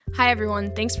Hi, everyone.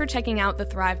 Thanks for checking out the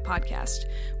Thrive podcast.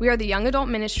 We are the young adult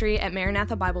ministry at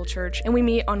Maranatha Bible Church, and we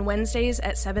meet on Wednesdays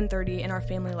at 7:30 in our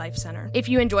Family Life Center. If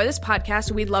you enjoy this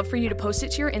podcast, we'd love for you to post it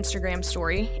to your Instagram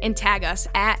story and tag us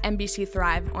at MBC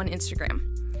Thrive on Instagram.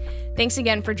 Thanks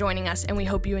again for joining us, and we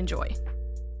hope you enjoy.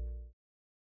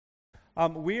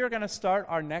 We are going to start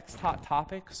our next Hot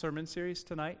Topic sermon series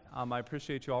tonight. I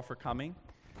appreciate you all for coming.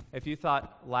 If you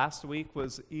thought last week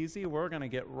was easy, we're going to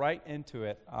get right into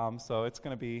it. So it's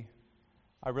going to be,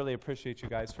 I really appreciate you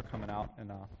guys for coming out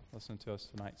and listening to us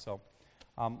tonight. So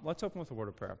let's open with a word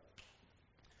of prayer.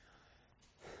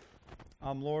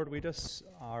 Lord, we just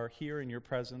are here in your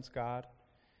presence, God.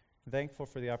 Thankful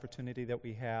for the opportunity that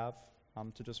we have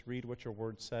to just read what your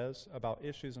word says about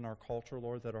issues in our culture,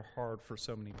 Lord, that are hard for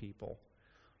so many people.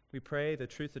 We pray the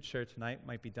truth that's shared tonight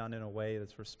might be done in a way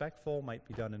that's respectful, might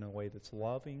be done in a way that's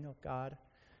loving of God,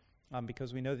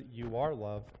 because we know that you are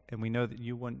love, and we know that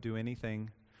you wouldn't do anything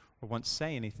or wouldn't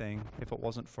say anything if it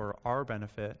wasn't for our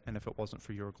benefit and if it wasn't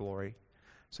for your glory.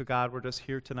 So God, we're just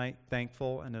here tonight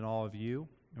thankful and in awe of you,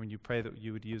 and when you pray that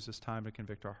you would use this time to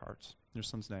convict our hearts. In your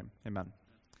son's name, amen.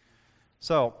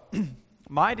 So,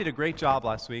 Maya did a great job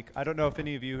last week. I don't know if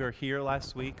any of you were here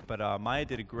last week, but Maya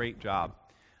did a great job.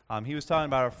 He was talking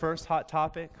about our first hot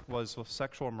topic was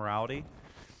sexual immorality.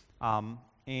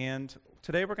 And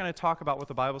today we're going to talk about what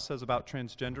the Bible says about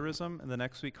transgenderism, and the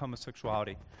next week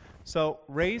homosexuality. So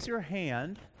raise your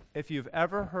hand if you've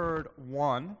ever heard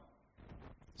one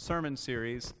sermon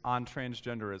series on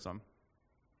transgenderism.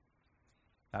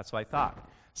 That's what I thought.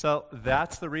 So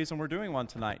that's the reason we're doing one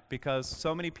tonight, because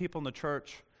so many people in the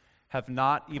church have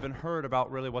not even heard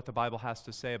about really what the Bible has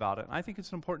to say about it. And I think it's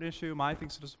an important issue. Maya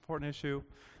thinks it's an important issue.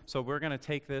 So we're going to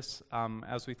take this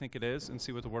as we think it is and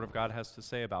see what the Word of God has to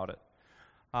say about it.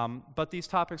 But these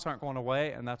topics aren't going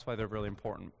away, and that's why they're really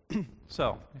important.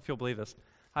 So, if you'll believe this,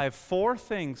 I have 4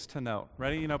 things to note.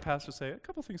 Ready? You know, pastors say, a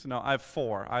couple things to note. I have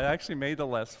 4. I actually made the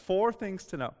list. 4 things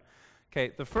to note.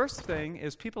 Okay, the first thing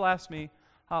is people ask me,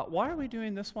 why are we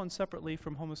doing this one separately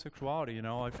from homosexuality? You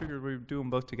know, I figured we'd do them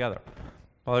both together.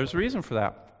 Well, there's a reason for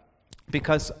that.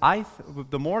 Because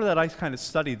the more that I kind of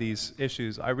study these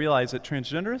issues, I realize that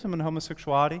transgenderism and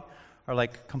homosexuality are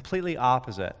like completely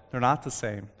opposite. They're not the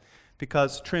same.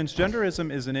 Because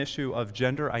transgenderism is an issue of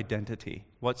gender identity,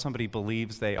 what somebody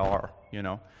believes they are, you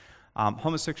know.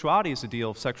 Homosexuality is a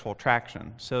deal of sexual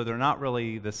attraction, so they're not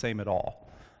really the same at all.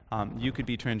 You could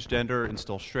be transgender and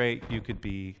still straight. You could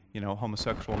be,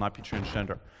 homosexual and not be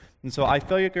transgender. And so I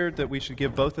figured that we should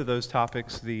give both of those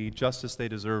topics the justice they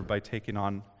deserve by taking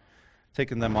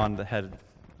them on the head.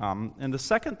 And the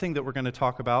second thing that we're going to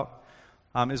talk about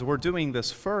is we're doing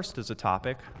this first as a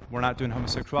topic. We're not doing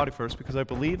homosexuality first because I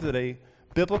believe that a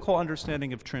biblical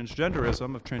understanding of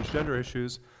transgenderism, of transgender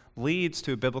issues, leads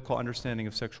to a biblical understanding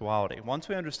of sexuality. Once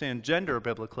we understand gender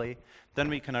biblically, then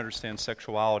we can understand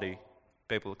sexuality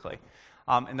biblically.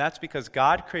 And that's because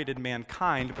God created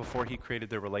mankind before he created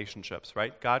their relationships,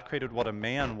 right? God created what a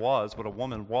man was, what a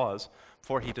woman was,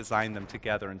 before he designed them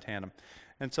together in tandem.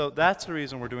 And so that's the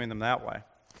reason we're doing them that way.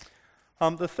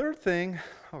 The third thing,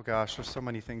 oh gosh, there's so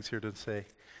many things here to say.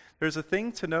 There's a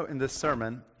thing to note in this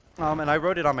sermon, and I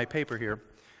wrote it on my paper here.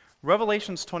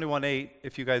 Revelations 21:8,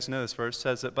 if you guys know this verse,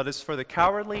 says that, but as for the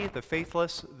cowardly, the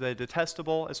faithless, the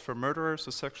detestable, as for murderers,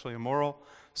 the sexually immoral,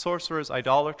 sorcerers,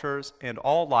 idolaters, and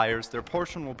all liars, their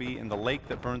portion will be in the lake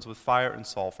that burns with fire and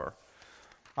sulfur.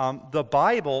 The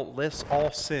Bible lists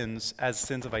all sins as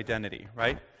sins of identity,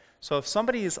 right? So if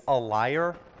somebody is a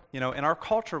liar, in our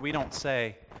culture we don't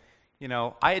say,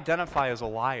 I identify as a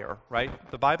liar, right?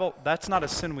 The Bible, that's not a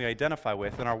sin we identify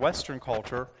with. In our Western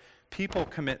culture, people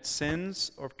commit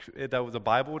sins that the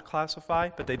Bible would classify,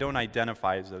 but they don't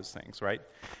identify as those things, right?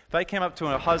 If I came up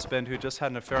to a husband who just had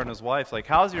an affair on his wife, like,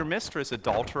 how's your mistress,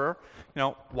 adulterer?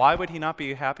 Why would he not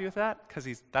be happy with that?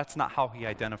 Because that's not how he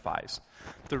identifies.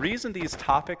 The reason these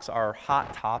topics are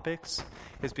hot topics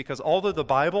is because although the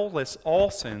Bible lists all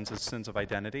sins as sins of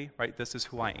identity, right? This is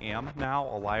who I am now,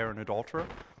 a liar and adulterer.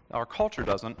 Our culture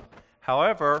doesn't.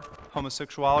 However,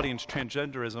 homosexuality and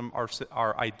transgenderism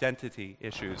are identity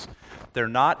issues. They're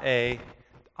not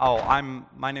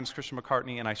my name's Christian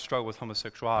McCartney and I struggle with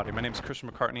homosexuality. My name's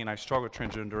Christian McCartney and I struggle with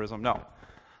transgenderism. No.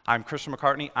 I'm Christian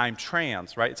McCartney, I'm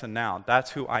trans, right? It's a noun.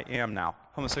 That's who I am now.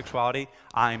 Homosexuality,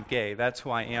 I'm gay. That's who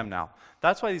I am now.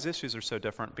 That's why these issues are so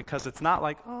different, because it's not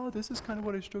like, this is kind of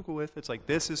what I struggle with. It's like,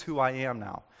 this is who I am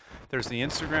now. There's the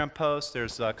Instagram post,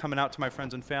 there's coming out to my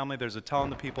friends and family, there's telling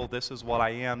the people, this is what I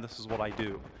am, this is what I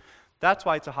do. That's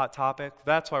why it's a hot topic.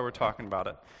 That's why we're talking about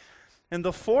it. And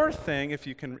the fourth thing, if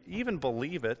you can even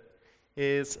believe it,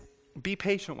 is be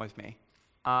patient with me.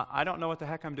 I don't know what the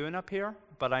heck I'm doing up here,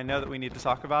 but I know that we need to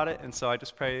talk about it, and so I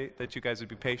just pray that you guys would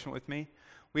be patient with me.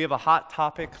 We have a hot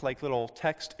topic, like little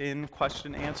text-in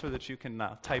question answer that you can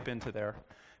type into there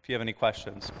if you have any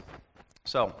questions.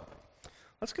 So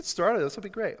let's get started. This will be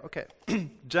great. Okay.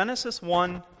 Genesis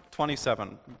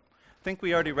 1:27. I think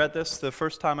we already read this the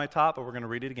first time I taught, but we're going to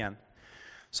read it again.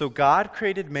 So God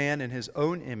created man in his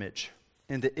own image.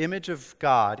 In the image of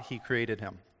God, he created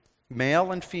him.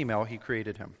 Male and female, he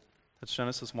created him. That's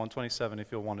Genesis 1:27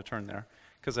 if you'll want to turn there,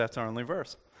 because that's our only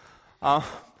verse.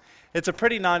 It's a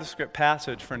pretty nondescript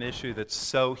passage for an issue that's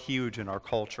so huge in our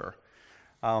culture.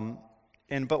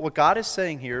 But what God is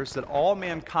saying here is that all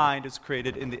mankind is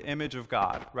created in the image of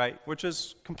God, right? Which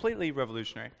is completely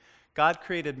revolutionary. God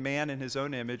created man in his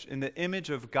own image. In the image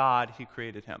of God, he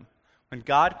created him. When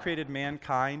God created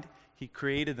mankind, he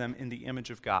created them in the image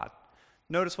of God.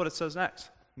 Notice what it says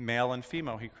next. Male and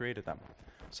female, he created them.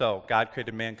 So God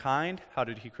created mankind. How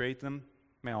did he create them?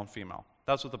 Male and female.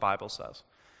 That's what the Bible says.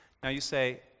 Now you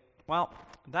say, well,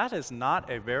 that is not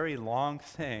a very long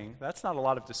thing. That's not a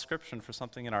lot of description for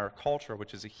something in our culture,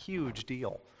 which is a huge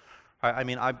deal.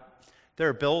 There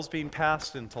are bills being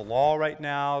passed into law right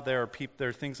now. There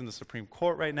are things in the Supreme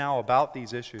Court right now about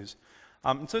these issues.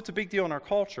 And so it's a big deal in our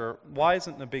culture. Why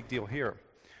isn't it a big deal here?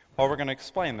 Well, we're going to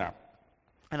explain that.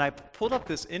 And I pulled up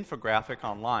this infographic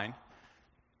online.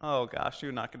 Oh gosh,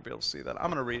 you're not going to be able to see that. I'm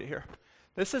going to read it here.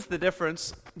 This is the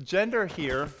difference. Gender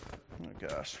here, oh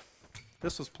gosh,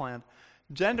 this was planned.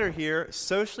 Gender here,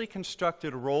 socially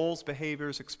constructed roles,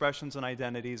 behaviors, expressions, and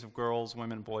identities of girls,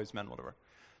 women, boys, men, whatever.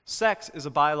 Sex is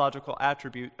a biological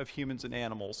attribute of humans and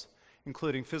animals,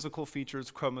 including physical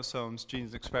features, chromosomes,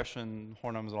 genes, expression,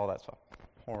 hormones, and all that stuff.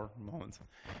 Hormones.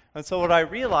 And so what I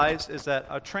realized is that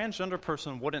a transgender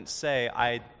person wouldn't say,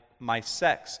 my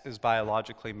sex is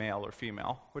biologically male or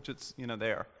female, which it's,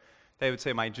 there. They would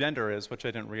say my gender is, which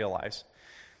I didn't realize.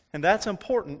 And that's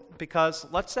important because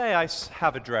let's say I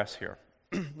have a dress here,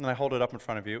 and I hold it up in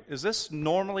front of you. Is this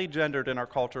normally gendered in our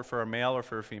culture for a male or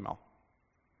for a female?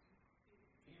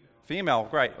 Female,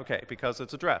 right, okay, because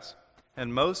it's a dress.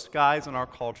 And most guys in our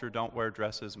culture don't wear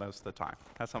dresses most of the time.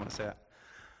 That's how I'm going to say it.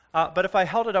 But if I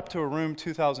held it up to a room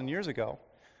 2,000 years ago,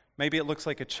 maybe it looks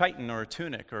like a chiton or a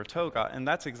tunic or a toga, and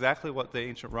that's exactly what the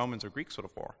ancient Romans or Greeks would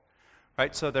have wore.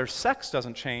 Right? So their sex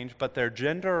doesn't change, but their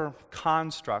gender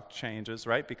construct changes,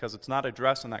 right? Because it's not a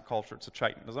dress in that culture, it's a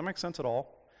chiton. Does that make sense at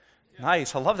all? Yeah.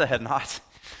 Nice, I love the head nods.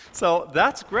 So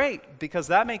that's great, because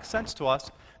that makes sense to us,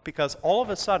 because all of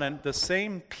a sudden, the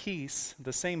same piece,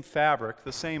 the same fabric,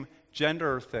 the same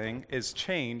gender thing is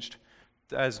changed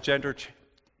as gender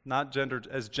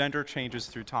changes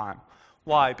through time.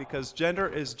 Why? Because gender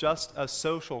is just a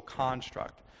social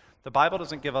construct. The Bible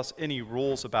doesn't give us any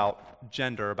rules about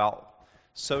gender, about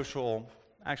social,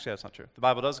 actually that's not true. The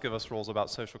Bible does give us rules about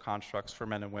social constructs for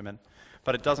men and women,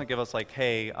 but it doesn't give us like,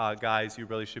 hey, guys, you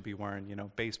really should be wearing,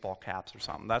 baseball caps or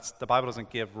something. The Bible doesn't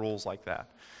give rules like that.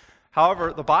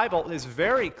 However, the Bible is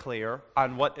very clear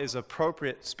on what is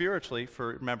appropriate spiritually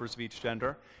for members of each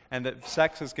gender, and that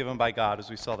sex is given by God, as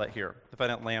we saw that here, if I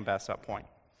didn't lambaste that point.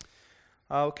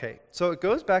 Okay, so it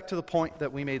goes back to the point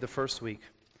that we made the first week.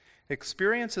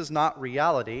 Experience is not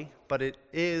reality, but it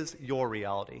is your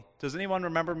reality. Does anyone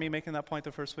remember me making that point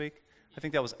the first week? I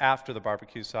think that was after the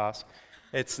barbecue sauce.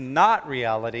 It's not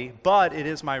reality, but it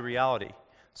is my reality.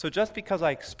 So just because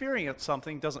I experience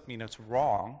something doesn't mean it's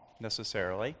wrong,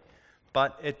 necessarily,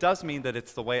 but it does mean that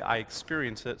it's the way I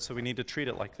experience it, so we need to treat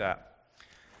it like that.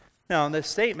 Now, in this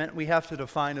statement, we have to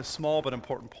define a small but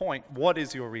important point. What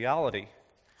is your reality?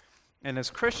 And as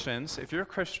Christians, if you're a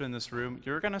Christian in this room,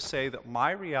 you're going to say that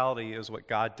my reality is what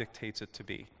God dictates it to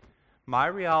be. My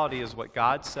reality is what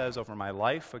God says over my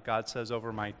life, what God says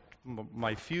over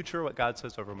my future, what God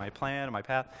says over my plan and my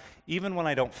path, even when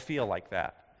I don't feel like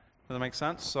that. Does that make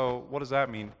sense? So what does that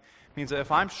mean? It means that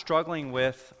if I'm struggling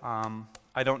with,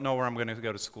 I don't know where I'm going to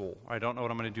go to school, or I don't know what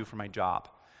I'm going to do for my job,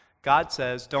 God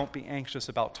says, don't be anxious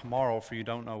about tomorrow, for you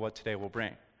don't know what today will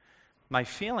bring. My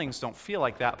feelings don't feel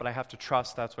like that, but I have to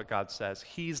trust that's what God says.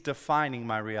 He's defining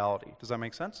my reality. Does that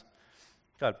make sense?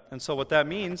 Good. And so what that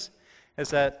means is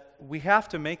that we have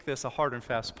to make this a hard and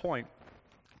fast point,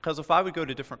 because if I would go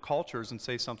to different cultures and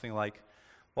say something like,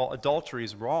 well, adultery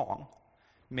is wrong,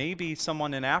 maybe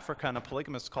someone in Africa in a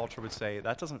polygamous culture would say,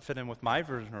 that doesn't fit in with my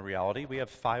version of reality. We have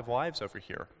 5 wives over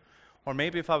here. Or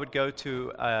maybe if I would go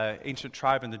to an ancient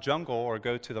tribe in the jungle, or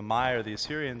go to the Maya or the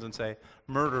Assyrians and say,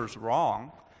 murder's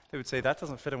wrong, they would say, that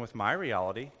doesn't fit in with my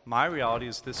reality. My reality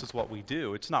is this is what we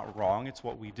do. It's not wrong, it's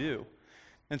what we do.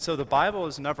 And so the Bible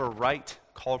is never right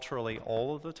culturally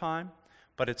all of the time,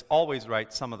 but it's always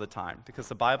right some of the time, because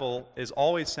the Bible is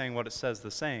always saying what it says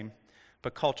the same,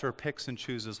 but culture picks and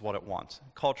chooses what it wants.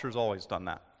 Culture's always done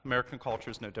that. American culture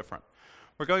is no different.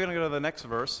 We're going to go to the next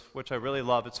verse, which I really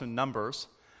love. It's in Numbers.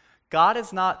 God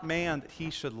is not man that he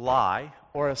should lie,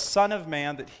 or a son of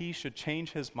man that he should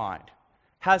change his mind.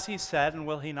 Has he said, and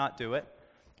will he not do it?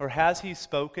 Or has he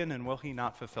spoken, and will he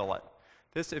not fulfill it?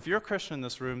 If you're a Christian in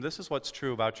this room, this is what's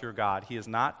true about your God. He has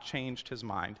not changed his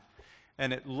mind.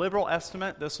 And at liberal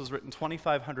estimate, this was written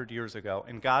 2,500 years ago,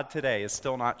 and God today is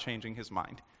still not changing his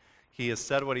mind. He has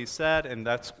said what he said, and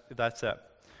that's it.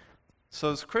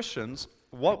 So as Christians,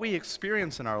 what we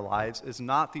experience in our lives is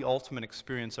not the ultimate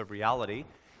experience of reality,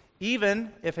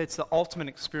 even if it's the ultimate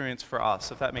experience for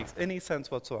us, if that makes any sense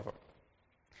whatsoever.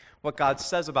 What God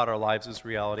says about our lives is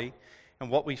reality, and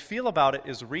what we feel about it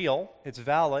is real, it's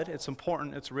valid, it's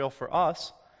important, it's real for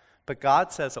us, but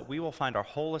God says that we will find our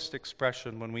wholest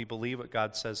expression when we believe what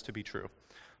God says to be true.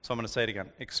 So I'm going to say it again.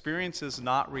 Experience is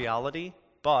not reality,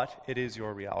 but it is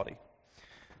your reality.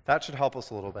 That should help us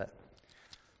a little bit.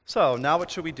 So now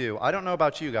what should we do? I don't know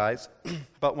about you guys,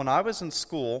 but when I was in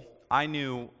school, I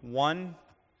knew one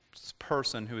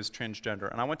person who was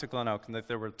transgender, and I went to Glen Oak, and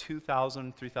there were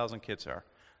 2,000, 3,000 kids there.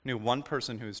 I knew one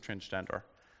person who was transgender.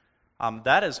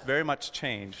 That has very much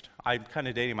changed. I'm kind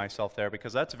of dating myself there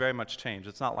because that's very much changed.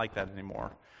 It's not like that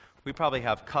anymore. We probably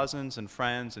have cousins and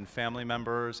friends and family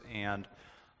members and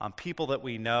people that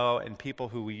we know and people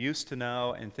who we used to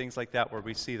know and things like that where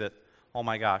we see that, oh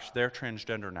my gosh, they're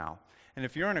transgender now. And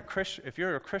if you're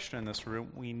a Christian in this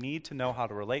room, we need to know how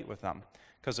to relate with them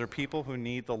because they're people who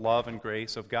need the love and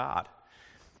grace of God.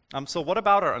 So what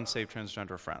about our unsaved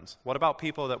transgender friends? What about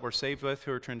people that we're saved with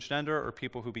who are transgender or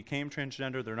people who became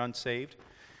transgender, they're unsaved?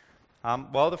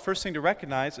 Well, the first thing to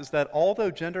recognize is that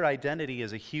although gender identity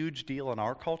is a huge deal in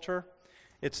our culture,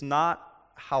 it's not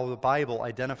how the Bible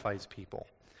identifies people.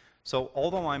 So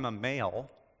although I'm a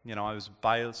male, I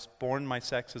was born my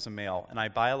sex as a male, and I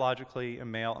biologically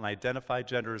am male and I identify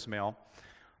gender as male,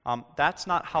 that's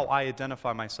not how I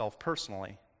identify myself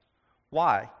personally.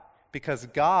 Why? Because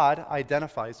God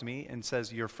identifies me and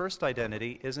says your first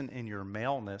identity isn't in your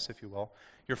maleness, if you will.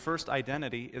 Your first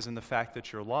identity is in the fact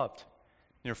that you're loved.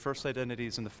 Your first identity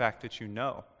is in the fact that you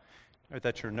know, or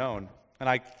that you're known. And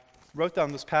I wrote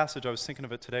down this passage, I was thinking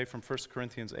of it today from 1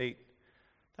 Corinthians 8.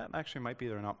 That actually might be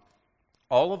there now.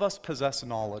 All of us possess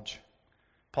knowledge.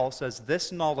 Paul says,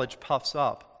 this knowledge puffs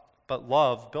up, but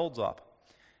love builds up.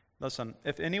 Listen,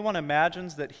 if anyone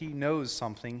imagines that he knows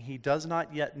something, he does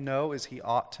not yet know as he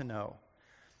ought to know.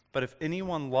 But if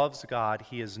anyone loves God,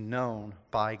 he is known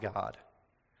by God.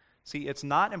 See, it's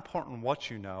not important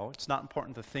what you know. It's not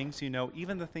important the things you know,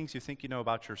 even the things you think you know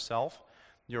about yourself.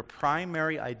 Your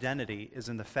primary identity is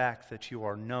in the fact that you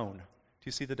are known. Do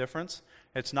you see the difference?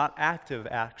 It's not active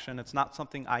action. It's not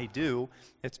something I do.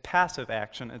 It's passive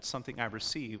action. It's something I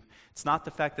receive. It's not the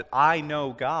fact that I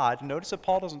know God. Notice that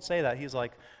Paul doesn't say that. He's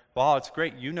like, wow, it's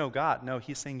great, you know God. No,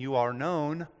 he's saying you are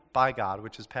known by God,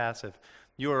 which is passive.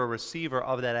 You are a receiver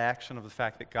of that action of the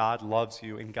fact that God loves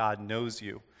you and God knows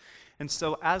you. And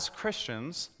so as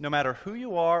Christians, no matter who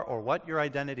you are or what your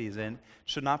identity is in,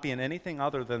 should not be in anything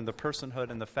other than the personhood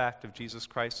and the fact of Jesus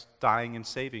Christ dying and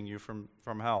saving you from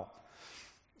hell.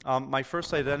 My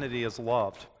first identity is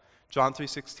loved. John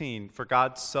 3:16, for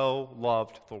God so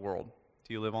loved the world.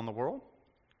 Do you live on the world?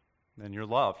 Then you're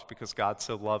loved because God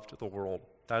so loved the world.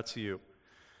 That's you.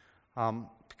 And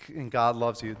God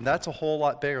loves you. And that's a whole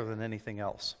lot bigger than anything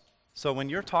else. So when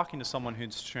you're talking to someone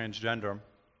who's transgender,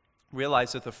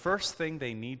 realize that the first thing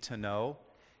they need to know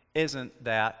isn't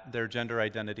that their gender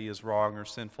identity is wrong or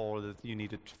sinful or that you need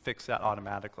to fix that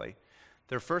automatically.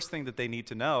 Their first thing that they need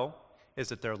to know is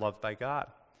that they're loved by God.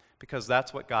 Because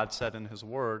that's what God said in his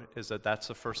word, is that that's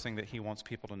the first thing that he wants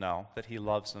people to know, that he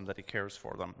loves them, that he cares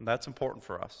for them. And that's important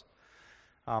for us.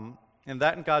 And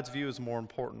that in God's view is more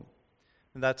important.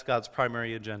 And that's God's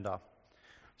primary agenda.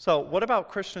 So what about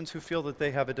Christians who feel that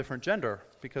they have a different gender?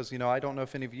 Because, I don't know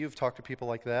if any of you have talked to people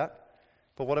like that.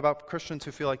 But what about Christians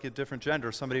who feel like a different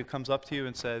gender? Somebody who comes up to you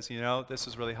and says, this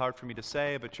is really hard for me to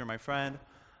say, but you're my friend.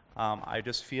 I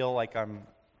just feel like I'm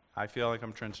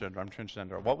transgender. I'm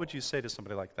transgender. What would you say to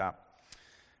somebody like that?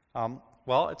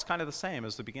 Well, it's kind of the same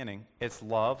as the beginning. It's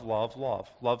love, love, love.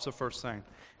 Love's the first thing.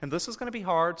 And this is going to be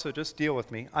hard, so just deal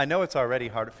with me. I know it's already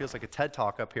hard. It feels like a TED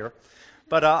Talk up here.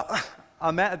 But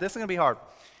this is going to be hard.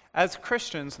 As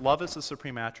Christians, love is the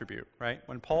supreme attribute, right?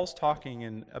 When Paul's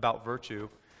talking about virtue,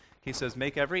 he says,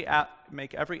 make every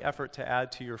effort to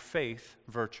add to your faith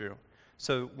virtue.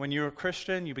 So when you're a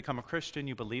Christian, you become a Christian,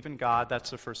 you believe in God, that's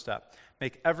the first step.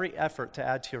 Make every effort to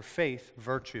add to your faith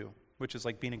virtue, which is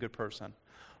like being a good person.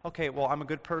 okay, well, I'm a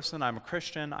good person, I'm a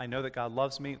Christian, I know that God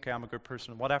loves me, okay, I'm a good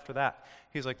person. What after that?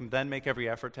 He's like, then make every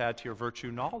effort to add to your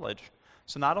virtue knowledge.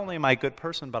 So not only am I a good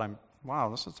person, but wow,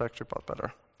 this is actually a lot better.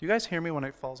 Do you guys hear me when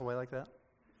it falls away like that?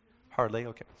 Hardly,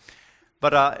 okay.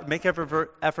 But make every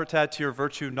effort to add to your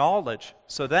virtue knowledge.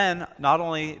 So then, not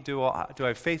only do I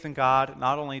have faith in God,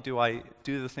 not only do I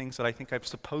do the things that I think I'm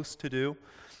supposed to do,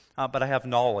 but I have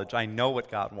knowledge. I know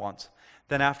what God wants.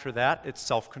 Then after that, it's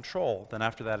self-control. Then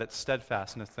after that, it's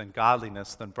steadfastness, then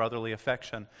godliness, then brotherly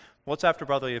affection. What's after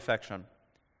brotherly affection?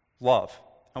 Love.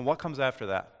 And what comes after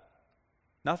that?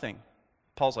 Nothing.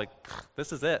 Paul's like,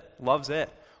 this is it. Love's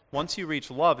it. Once you reach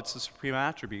love, it's the supreme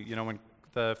attribute. You know, when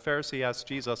the Pharisee asked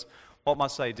Jesus, what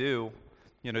must I do,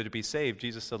 to be saved?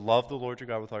 Jesus said, love the Lord your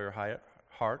God with all your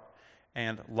heart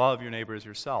and love your neighbor as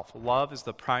yourself. Love is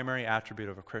the primary attribute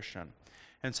of a Christian.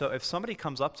 And so if somebody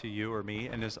comes up to you or me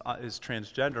and is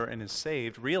transgender and is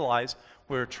saved, realize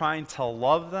we're trying to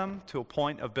love them to a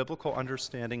point of biblical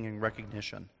understanding and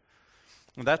recognition.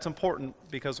 And that's important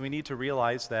because we need to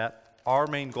realize that our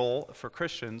main goal for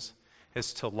Christians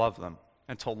is to love them,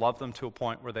 and to love them to a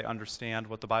point where they understand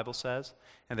what the Bible says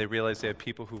and they realize they have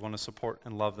people who want to support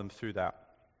and love them through that.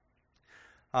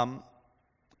 Let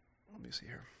me see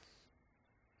here.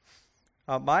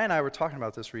 Maya and I were talking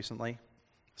about this recently.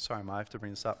 Sorry, Ma, I have to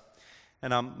bring this up.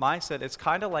 And Maya said it's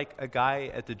kind of like a guy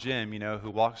at the gym, who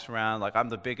walks around like, I'm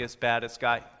the biggest, baddest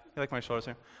guy. You like my shoulders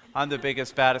here? I'm the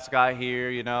biggest, baddest guy here,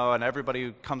 and everybody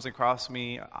who comes across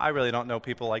me, I really don't know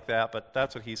people like that, but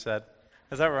that's what he said.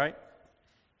 Is that right?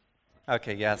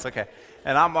 Okay, yes, okay.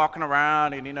 And I'm walking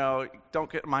around and,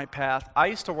 don't get in my path. I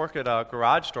used to work at a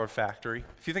garage door factory.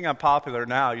 If you think I'm popular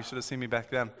now, you should have seen me back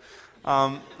then.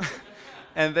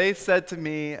 And they said to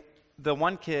me, the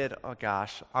one kid, oh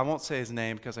gosh, I won't say his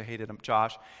name because I hated him,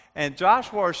 Josh. And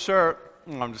Josh wore a shirt,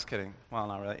 I'm just kidding, well,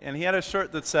 not really. And he had a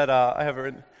shirt that said, I have it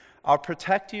written, I'll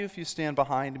protect you if you stand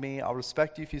behind me. I'll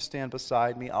respect you if you stand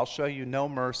beside me. I'll show you no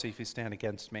mercy if you stand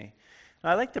against me. And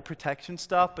I like the protection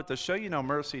stuff, but the show you no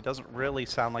mercy doesn't really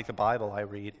sound like the Bible I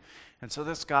read. And so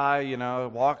this guy,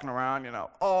 walking around,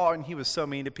 and he was so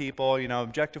mean to people,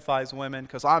 objectifies women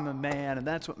because I'm a man and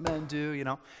that's what men do,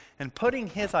 And putting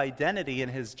his identity in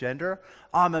his gender,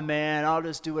 I'm a man, I'll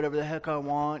just do whatever the heck I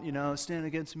want, stand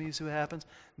against me, see what happens.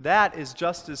 That is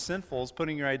just as sinful as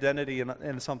putting your identity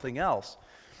in something else.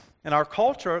 In our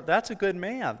culture, that's a good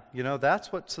man.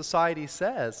 That's what society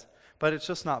says, but it's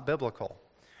just not biblical.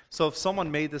 So if someone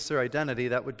made this their identity,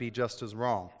 that would be just as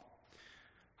wrong.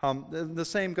 The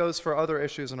same goes for other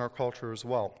issues in our culture as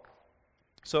well.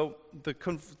 So the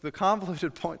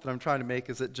convoluted point that I'm trying to make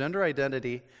is that gender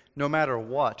identity, no matter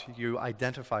what you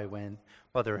identify with,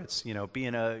 whether it's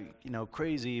being a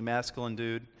crazy masculine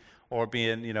dude, or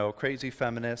being a crazy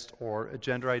feminist, or a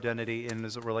gender identity, and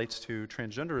as it relates to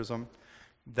transgenderism,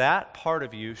 that part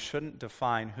of you shouldn't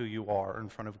define who you are in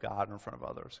front of God and in front of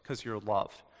others, because you're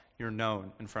loved. You're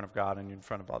known in front of God and in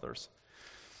front of others.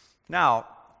 Now,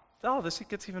 this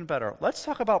gets even better. Let's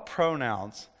talk about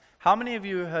pronouns. How many of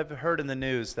you have heard in the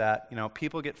news that,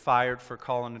 people get fired for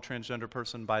calling a transgender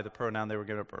person by the pronoun they were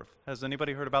given at birth? Has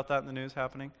anybody heard about that in the news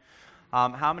happening?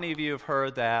 How many of you have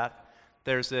heard that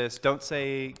there's this Don't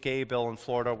Say Gay bill in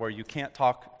Florida where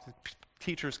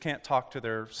teachers can't talk to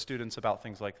their students about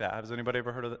things like that? Has anybody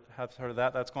ever heard of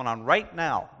that? That's going on right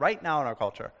now in our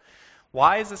culture.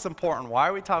 Why is this important? Why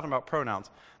are we talking about pronouns?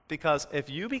 Because if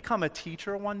you become a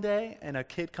teacher one day and a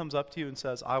kid comes up to you and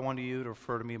says, I want you to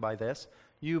refer to me by this,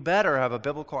 you better have a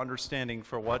biblical understanding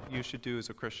for what you should do as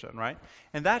a Christian, right?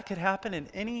 And that could happen in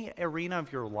any arena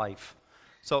of your life.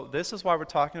 So this is why we're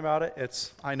talking about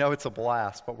it. I know it's a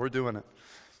blast, but we're doing it.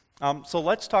 So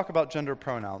let's talk about gender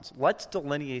pronouns. Let's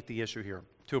delineate the issue here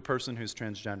to a person who's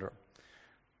transgender.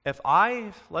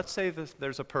 Let's say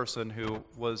there's a person who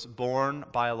was born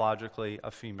biologically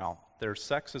a female. Their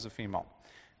sex is a female.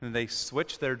 And they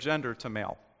switch their gender to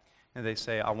male. And they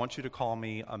say, I want you to call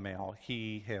me a male.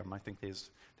 He, him. I think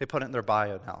they put it in their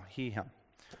bio now. He, him.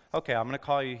 Okay, I'm going to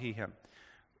call you he, him.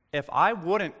 If I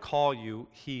wouldn't call you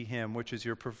he, him, which is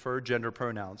your preferred gender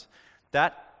pronouns,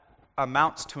 that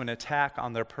amounts to an attack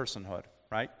on their personhood,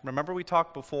 right? Remember we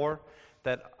talked before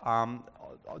that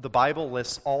the Bible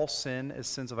lists all sin as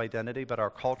sins of identity, but our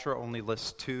culture only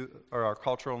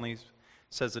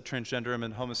says that transgenderism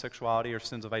and homosexuality are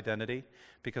sins of identity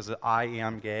because I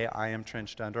am gay, I am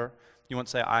transgender. You wouldn't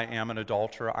say I am an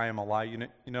adulterer, I am a liar.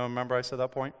 Remember I said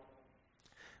that point?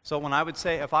 So when I would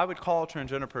say, if I would call a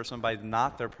transgender person by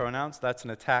not their pronouns, that's an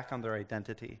attack on their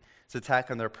identity. It's an attack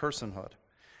on their personhood.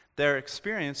 Their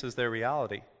experience is their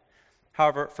reality.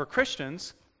 However, for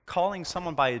Christians, calling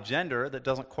someone by a gender that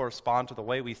doesn't correspond to the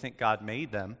way we think God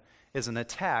made them is an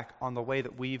attack on the way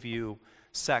that we view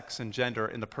sex and gender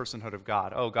in the personhood of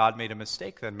God. Oh, God made a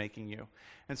mistake then making you.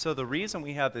 And so the reason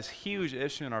we have this huge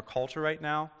issue in our culture right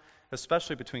now,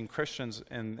 especially between Christians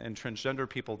and transgender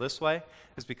people this way,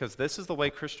 is because this is the way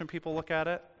Christian people look at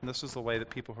it, and this is the way that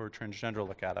people who are transgender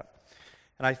look at it.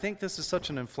 And I think this is such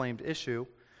an inflamed issue.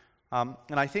 And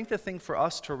I think the thing for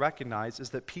us to recognize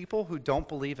is that people who don't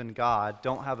believe in God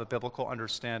don't have a biblical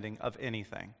understanding of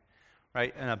anything,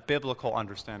 right? And a biblical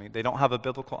understanding. They don't have a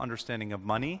biblical understanding of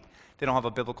money. They don't have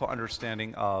a biblical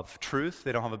understanding of truth.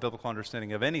 They don't have a biblical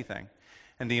understanding of anything.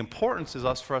 And the importance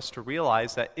is for us to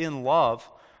realize that in love,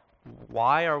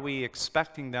 why are we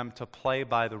expecting them to play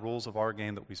by the rules of our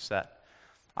game that we've set?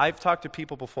 I've talked to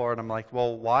people before, and I'm like,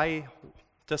 well, why,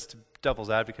 just devil's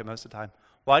advocate most of the time,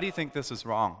 why do you think this is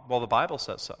wrong? Well, the Bible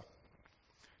says so.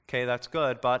 Okay, that's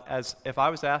good, but if I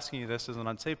was asking you this as an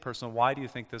unsaved person, why do you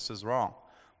think this is wrong?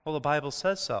 Well, the Bible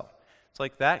says so. It's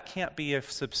like that can't be a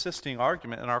subsisting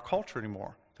argument in our culture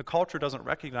anymore. The culture doesn't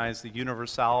recognize the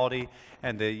universality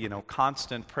and the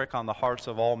constant prick on the hearts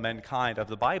of all mankind of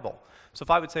the Bible. So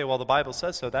if I would say, well, the Bible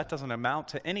says so, that doesn't amount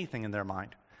to anything in their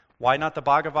mind. Why not the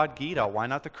Bhagavad Gita? Why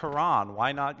not the Quran?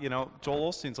 Why not,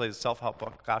 Joel Osteen's latest self-help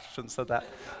book? Gosh, I shouldn't have said that.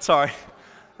 Sorry.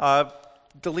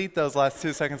 Delete those last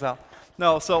 2 seconds out.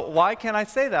 No, so why can't I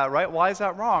say that, right? Why is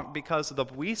that wrong? Because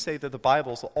we say that the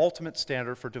Bible is the ultimate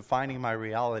standard for defining my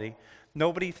reality.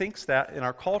 Nobody thinks that in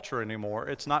our culture anymore.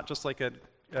 It's not just like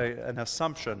an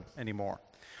assumption anymore.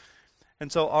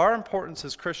 And so our importance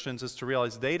as Christians is to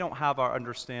realize they don't have our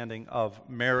understanding of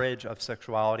marriage, of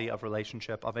sexuality, of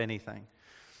relationship, of anything.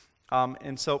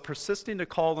 And so persisting to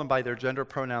call them by their gender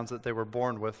pronouns that they were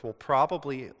born with will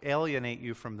probably alienate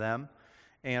you from them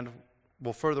and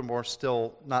will furthermore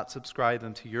still not subscribe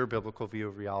them to your biblical view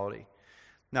of reality.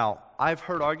 Now, I've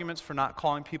heard arguments for not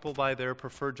calling people by their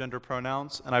preferred gender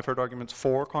pronouns, and I've heard arguments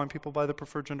for calling people by their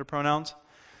preferred gender pronouns.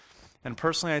 And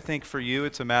personally, I think for you,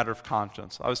 it's a matter of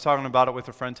conscience. I was talking about it with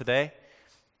a friend today,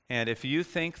 and if you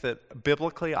think that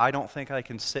biblically, I don't think I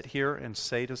can sit here and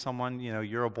say to someone,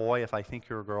 you're a boy if I think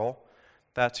you're a girl,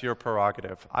 that's your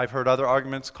prerogative. I've heard other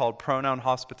arguments called pronoun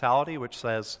hospitality, which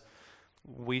says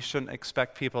we shouldn't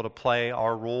expect people to play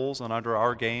our rules and under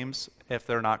our games if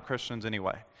they're not Christians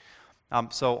anyway.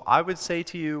 So I would say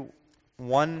to you,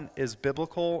 one is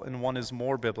biblical and one is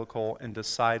more biblical, and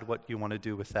decide what you want to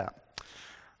do with that.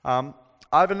 I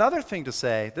have another thing to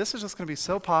say. This is just going to be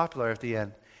so popular at the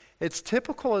end. It's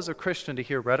typical as a Christian to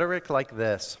hear rhetoric like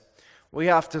this. We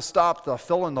have to stop the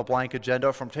fill-in-the-blank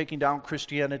agenda from taking down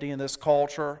Christianity in this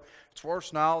culture. It's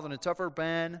worse now than it's ever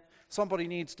been. Somebody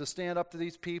needs to stand up to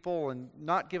these people and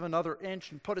not give another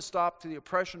inch and put a stop to the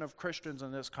oppression of Christians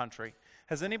in this country.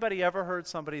 Has anybody ever heard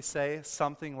somebody say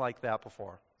something like that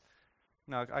before?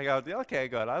 No, I go, okay,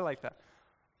 good, I like that.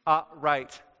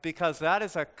 Right, because that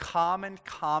is a common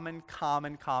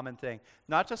thing.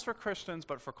 Not just for Christians,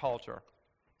 but for culture.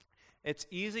 It's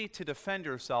easy to defend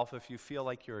yourself if you feel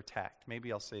like you're attacked.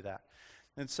 Maybe I'll say that.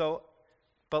 And so,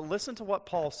 but listen to what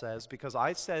Paul says, because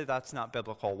I say that's not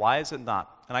biblical. Why is it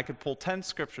not? And I could pull 10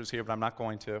 scriptures here, but I'm not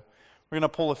going to. We're going to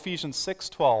pull Ephesians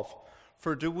 6:12.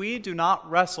 For we do not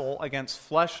wrestle against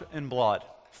flesh and blood.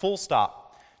 Full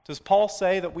stop. Does Paul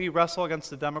say that we wrestle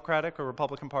against the Democratic or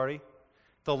Republican Party?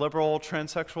 The liberal,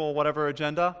 transsexual, whatever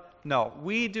agenda? No,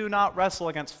 we do not wrestle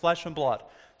against flesh and blood.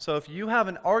 So if you have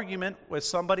an argument with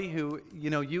somebody who,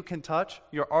 you can touch,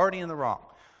 you're already in the wrong.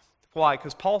 Why?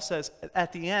 Because Paul says,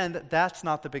 at the end, that's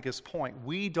not the biggest point.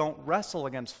 We don't wrestle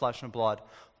against flesh and blood,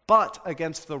 but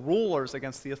against the rulers,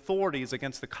 against the authorities,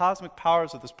 against the cosmic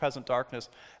powers of this present darkness,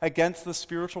 against the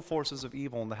spiritual forces of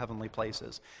evil in the heavenly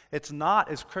places. It's not,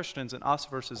 as Christians, an us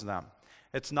versus them.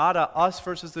 It's not a us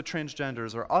versus the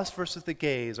transgenders, or us versus the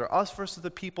gays, or us versus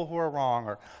the people who are wrong,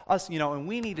 or us, and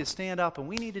we need to stand up, and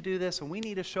we need to do this, and we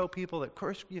need to show people that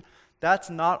that's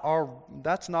not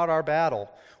our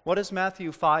battle. What does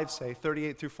Matthew 5 say,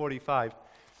 38 through 45?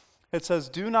 It says,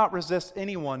 do not resist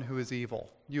anyone who is evil.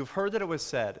 You've heard that it was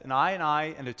said, an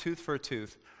eye, and a tooth for a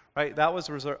tooth. Right? That was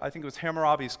reserved, I think it was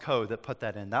Hammurabi's code that put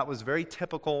that in. That was very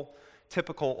typical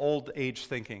old age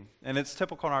thinking. And it's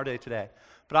typical in our day today.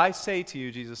 But I say to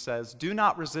you, Jesus says, do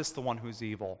not resist the one who's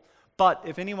evil. But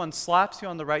if anyone slaps you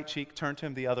on the right cheek, turn to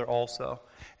him the other also.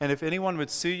 And if anyone would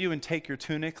sue you and take your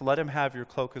tunic, let him have your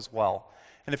cloak as well.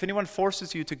 And if anyone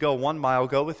forces you to go 1 mile,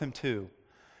 go with him 2.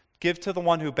 Give to the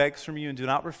one who begs from you, and do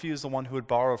not refuse the one who would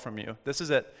borrow from you. This is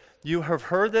it. You have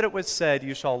heard that it was said,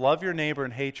 you shall love your neighbor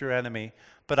and hate your enemy.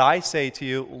 But I say to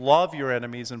you, love your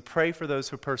enemies and pray for those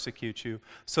who persecute you,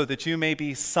 so that you may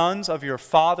be sons of your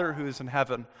Father who is in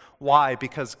heaven. Why?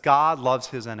 Because God loves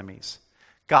his enemies.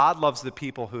 God loves the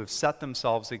people who have set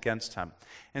themselves against him.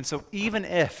 And so even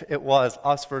if it was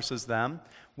us versus them,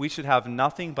 we should have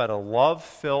nothing but a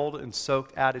love-filled and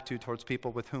soaked attitude towards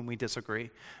people with whom we disagree.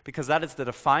 Because that is the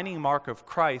defining mark of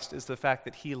Christ, is the fact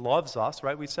that he loves us,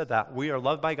 right? We said that. We are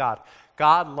loved by God.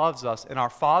 God loves us, and our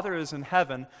Father is in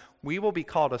heaven. We will be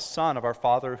called a son of our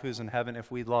Father who is in heaven if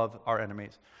we love our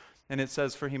enemies. And it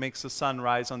says, for he makes the sun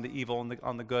rise on the evil and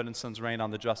on the good, and sends rain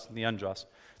on the just and the unjust.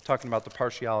 Talking about the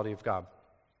partiality of God.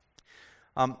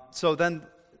 So then,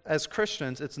 as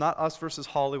Christians, it's not us versus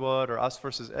Hollywood or us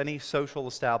versus any social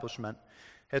establishment.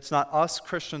 It's not us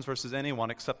Christians versus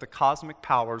anyone except the cosmic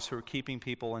powers who are keeping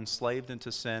people enslaved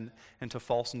into sin, into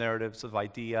false narratives of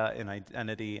idea and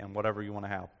identity and whatever you want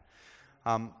to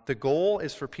have. The goal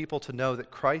is for people to know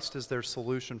that Christ is their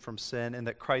solution from sin and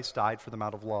that Christ died for them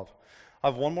out of love. I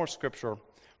have one more scripture.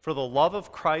 For the love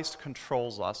of Christ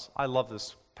controls us. I love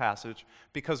this passage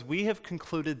because we have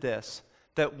concluded this,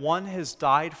 that one has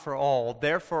died for all,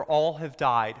 therefore all have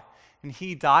died. And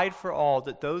he died for all,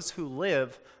 that those who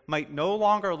live might no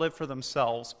longer live for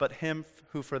themselves, but him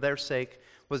who for their sake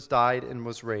was died and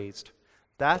was raised.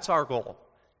 That's our goal.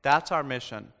 That's our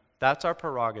mission. That's our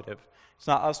prerogative. It's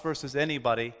not us versus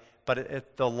anybody,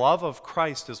 but the love of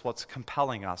Christ is what's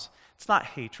compelling us. It's not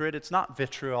hatred. It's not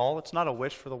vitriol. It's not a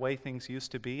wish for the way things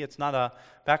used to be. It's not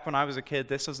back when I was a kid,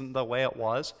 this isn't the way it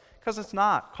was. Because it's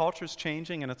not. Culture's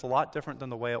changing, and it's a lot different than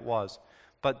the way it was.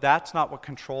 But that's not what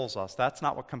controls us. That's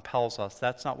not what compels us.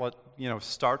 That's not what,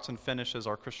 starts and finishes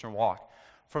our Christian walk.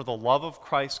 For the love of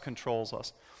Christ controls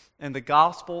us. And the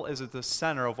gospel is at the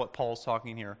center of what Paul's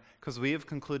talking here. Because we have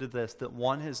concluded this, that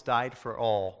one has died for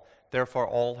all, therefore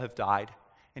all have died.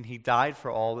 And he died for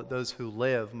all, that those who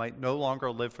live might no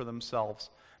longer live for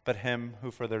themselves, but him who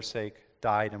for their sake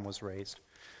died and was raised.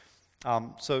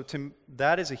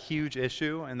 That is a huge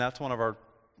issue, and that's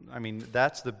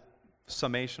that's the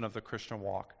summation of the Christian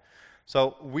walk.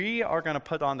 So we are going to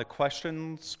put on the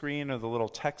question screen or the little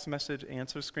text message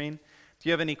answer screen. Do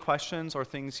you have any questions or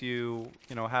things you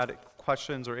had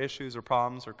questions or issues or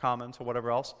problems or comments or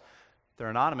whatever else? They're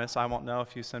anonymous. I won't know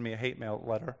if you send me a hate mail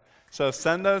letter. So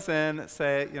send those in,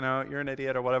 say, you're an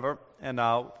idiot or whatever, and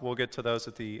we'll get to those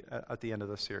at the end of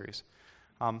the series.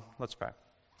 Let's pray.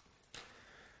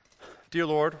 Dear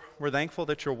Lord, we're thankful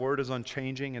that your word is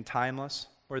unchanging and timeless.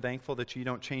 We're thankful that you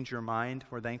don't change your mind.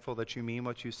 We're thankful that you mean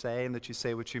what you say and that you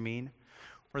say what you mean.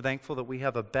 We're thankful that we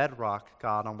have a bedrock,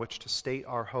 God, on which to state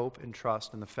our hope and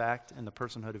trust in the fact and the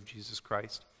personhood of Jesus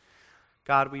Christ.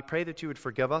 God, we pray that you would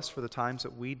forgive us for the times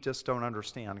that we just don't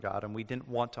understand, God, and we didn't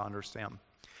want to understand.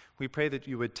 We pray that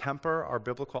you would temper our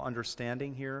biblical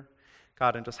understanding here,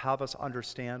 God, and just have us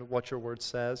understand what your word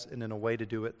says and in a way to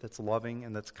do it that's loving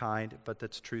and that's kind, but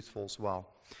that's truthful as well.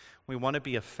 We want to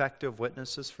be effective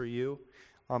witnesses for you,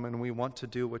 and we want to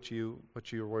do what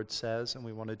your word says, and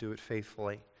we want to do it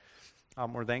faithfully.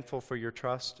 We're thankful for your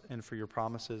trust and for your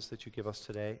promises that you give us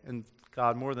today. And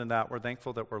God, more than that, we're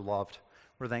thankful that we're loved.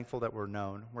 We're thankful that we're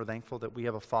known. We're thankful that we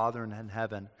have a Father in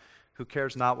heaven who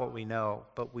cares not what we know,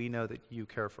 but we know that you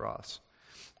care for us.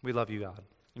 We love you, God.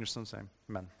 In your Son's name,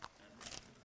 amen.